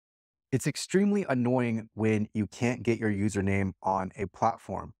It's extremely annoying when you can't get your username on a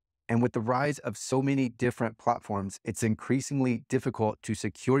platform. And with the rise of so many different platforms, it's increasingly difficult to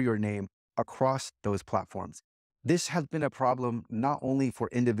secure your name across those platforms. This has been a problem not only for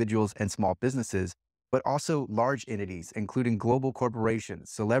individuals and small businesses, but also large entities, including global corporations,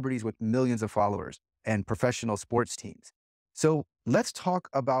 celebrities with millions of followers, and professional sports teams. So let's talk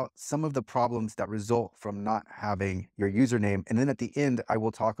about some of the problems that result from not having your username. And then at the end, I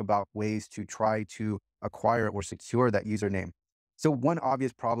will talk about ways to try to acquire or secure that username. So one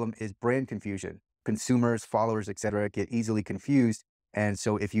obvious problem is brand confusion. Consumers, followers, etc., get easily confused. And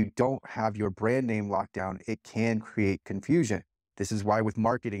so if you don't have your brand name locked down, it can create confusion. This is why with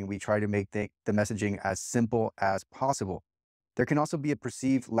marketing, we try to make the messaging as simple as possible. There can also be a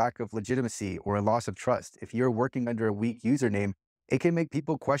perceived lack of legitimacy or a loss of trust. If you're working under a weak username, it can make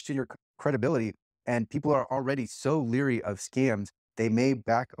people question your credibility, and people are already so leery of scams, they may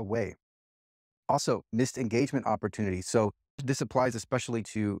back away. Also, missed engagement opportunities. So this applies especially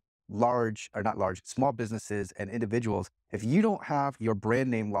to large, or not large, small businesses and individuals. If you don't have your brand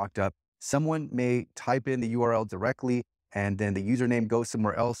name locked up, someone may type in the URL directly and then the username goes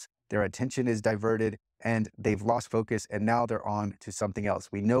somewhere else. Their attention is diverted and they've lost focus and now they're on to something else.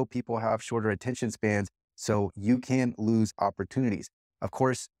 We know people have shorter attention spans, so you can lose opportunities. Of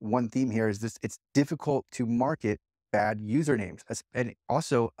course, one theme here is this: it's difficult to market bad usernames and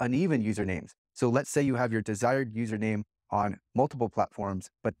also uneven usernames. So let's say you have your desired username on multiple platforms,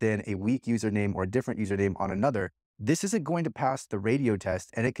 but then a weak username or a different username on another. This isn't going to pass the radio test,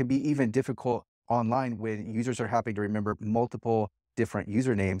 and it can be even difficult online when users are having to remember multiple different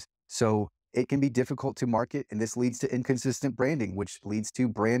usernames. So it can be difficult to market, and this leads to inconsistent branding, which leads to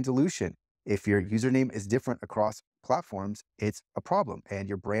brand dilution. If your username is different across platforms, it's a problem, and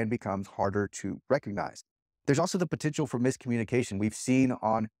your brand becomes harder to recognize. There's also the potential for miscommunication. We've seen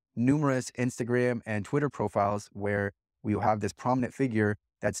on numerous Instagram and Twitter profiles where we will have this prominent figure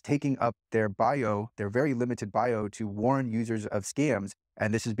that's taking up their bio, their very limited bio, to warn users of scams.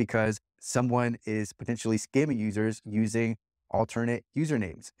 And this is because someone is potentially scamming users using alternate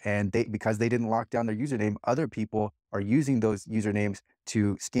usernames. And because they didn't lock down their username, other people are using those usernames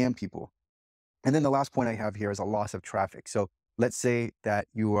to scam people. And then the last point I have here is a loss of traffic. So let's say that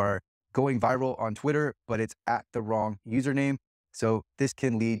you are going viral on Twitter, but it's at the wrong username. So this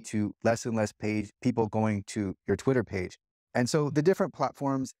can lead to less and less people going to your Twitter page. And so the different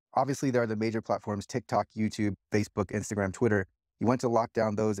platforms, obviously there are the major platforms: TikTok, YouTube, Facebook, Instagram, Twitter. You want to lock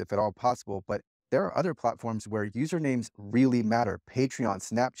down those if at all possible, but there are other platforms where usernames really matter: Patreon,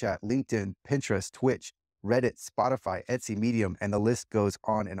 Snapchat, LinkedIn, Pinterest, Twitch, Reddit, Spotify, Etsy, Medium, and the list goes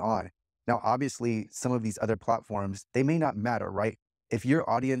on and on. Now, obviously, some of these other platforms, they may not matter, right? If your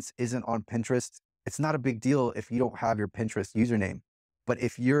audience isn't on Pinterest, it's not a big deal if you don't have your Pinterest username. But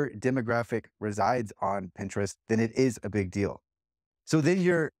if your demographic resides on Pinterest, then it is a big deal. So then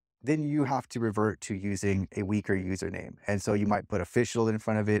you have to revert to using a weaker username. And so you might put official in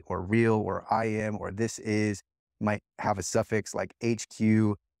front of it, or real, or I am, or this is. You might have a suffix like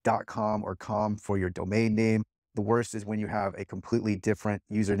HQ.com or com for your domain name. The worst is when you have a completely different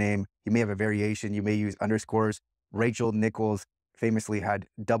username. You may have a variation. You may use underscores. Rachel Nichols famously had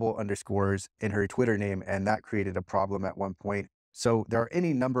double underscores in her Twitter name, and that created a problem at one point. So there are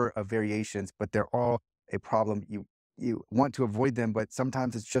any number of variations, but they're all a problem. You want to avoid them, but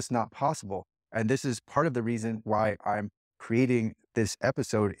sometimes it's just not possible. And this is part of the reason why I'm creating this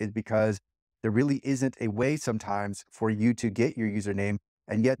episode, is because there really isn't a way sometimes for you to get your username,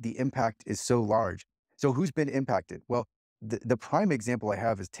 and yet the impact is so large. So who's been impacted? Well, the prime example I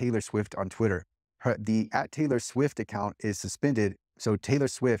have is Taylor Swift on Twitter. The @Taylor Swift account is suspended. So Taylor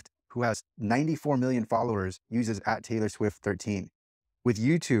Swift, who has 94 million followers, uses @Taylor Swift 13. With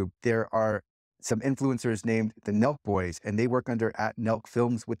YouTube, there are some influencers named the Nelk Boys, and they work under @Nelk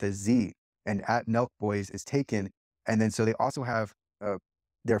Films with a Z, and @Nelk Boys is taken. And then so they also have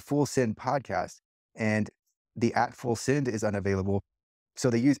their Full Send podcast, and the @Full Send is unavailable. So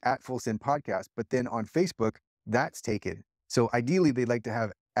they use @Full Send podcast, but then on Facebook, that's taken. So ideally, they'd like to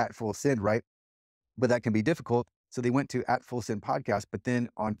have @Full Send, right? But that can be difficult. So they went to @Full Send podcast, but then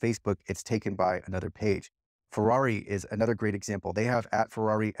on Facebook, it's taken by another page. Ferrari is another great example. They have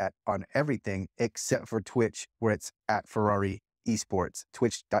 @Ferrari on everything except for Twitch, where it's @Ferrari Esports,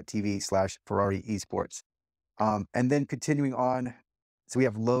 twitch.tv/Ferrari Esports. And then continuing on, so we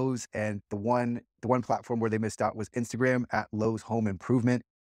have Lowe's, and the one platform where they missed out was Instagram, @Lowe's Home Improvement.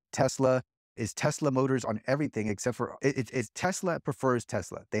 Tesla is Tesla Motors on everything except for it's Tesla prefers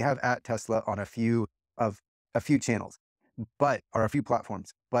Tesla. They have @Tesla on a few channels, or a few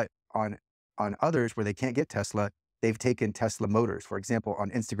platforms, but on others where they can't get Tesla, they've taken Tesla Motors. For example,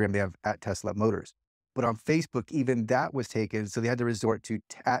 on Instagram, they have at Tesla Motors. But on Facebook, even that was taken. So they had to resort to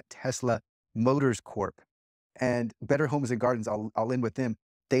at Tesla Motors Corp. And Better Homes and Gardens, I'll end with them.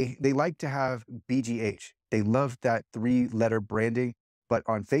 They like to have BGH. They love that 3-letter branding. But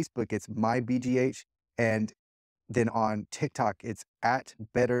on Facebook, it's my BGH. And then on TikTok, it's at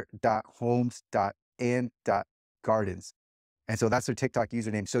better.homes.and.gardens. And so that's their TikTok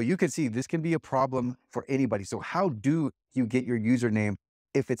username. So you can see this can be a problem for anybody. So how do you get your username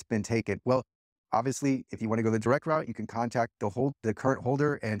if it's been taken? Well, obviously, if you want to go the direct route, you can contact the current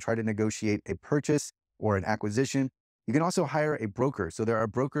holder and try to negotiate a purchase or an acquisition. You can also hire a broker. So there are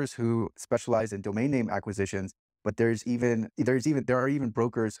brokers who specialize in domain name acquisitions, but there are even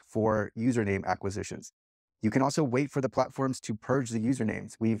brokers for username acquisitions. You can also wait for the platforms to purge the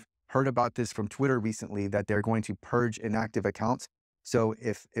usernames. We've heard about this from Twitter recently, that they're going to purge inactive accounts. So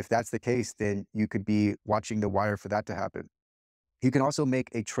if that's the case, then you could be watching the wire for that to happen. You can also make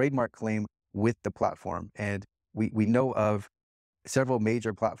a trademark claim with the platform. And we know of several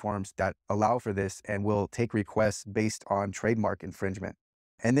major platforms that allow for this and will take requests based on trademark infringement.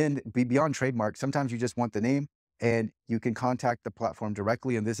 And then beyond trademark, sometimes you just want the name and you can contact the platform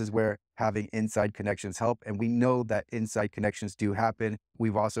directly. And this is where having inside connections help. And we know that inside connections do happen.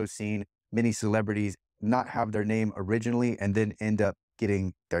 We've also seen many celebrities not have their name originally and then end up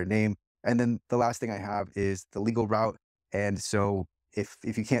getting their name. And then the last thing I have is the legal route. And so if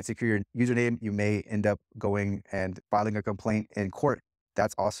you can't secure your username, you may end up going and filing a complaint in court.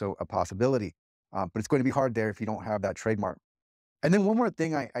 That's also a possibility. But it's going to be hard there if you don't have that trademark. And then one more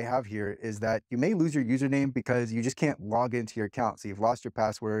thing I have here is that you may lose your username because you just can't log into your account. So you've lost your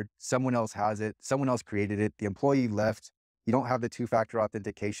password, someone else has it, someone else created it, the employee left, you don't have the 2-factor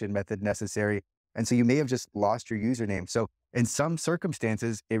authentication method necessary. And so you may have just lost your username. So in some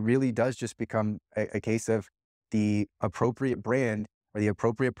circumstances, it really does just become a case of the appropriate brand or the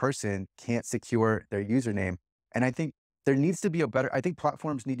appropriate person can't secure their username. And I think I think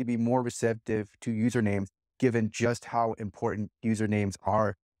platforms need to be more receptive to usernames, given just how important usernames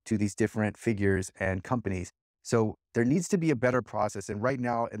are to these different figures and companies. So there needs to be a better process. And right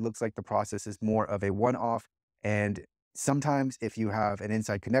now it looks like the process is more of a one-off. And sometimes if you have an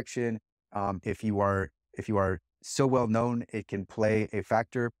inside connection, if you are so well known, it can play a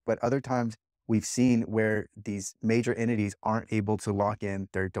factor. But other times we've seen where these major entities aren't able to lock in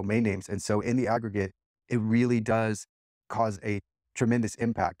their domain names. And so in the aggregate, it really does cause a tremendous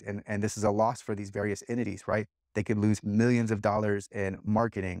impact. And this is a loss for these various entities, right? They could lose millions of dollars in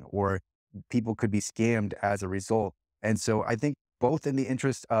marketing, or people could be scammed as a result. And so I think both in the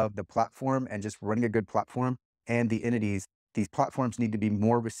interest of the platform and just running a good platform and the entities, these platforms need to be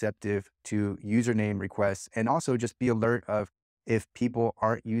more receptive to username requests and also just be alert of if people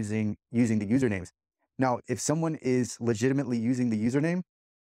aren't using the usernames. Now, if someone is legitimately using the username,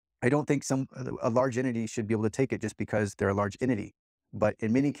 I don't think a large entity should be able to take it just because they're a large entity. But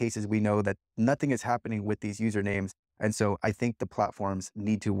in many cases, we know that nothing is happening with these usernames. And so I think the platforms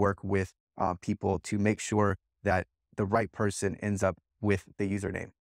need to work with people to make sure that the right person ends up with the username.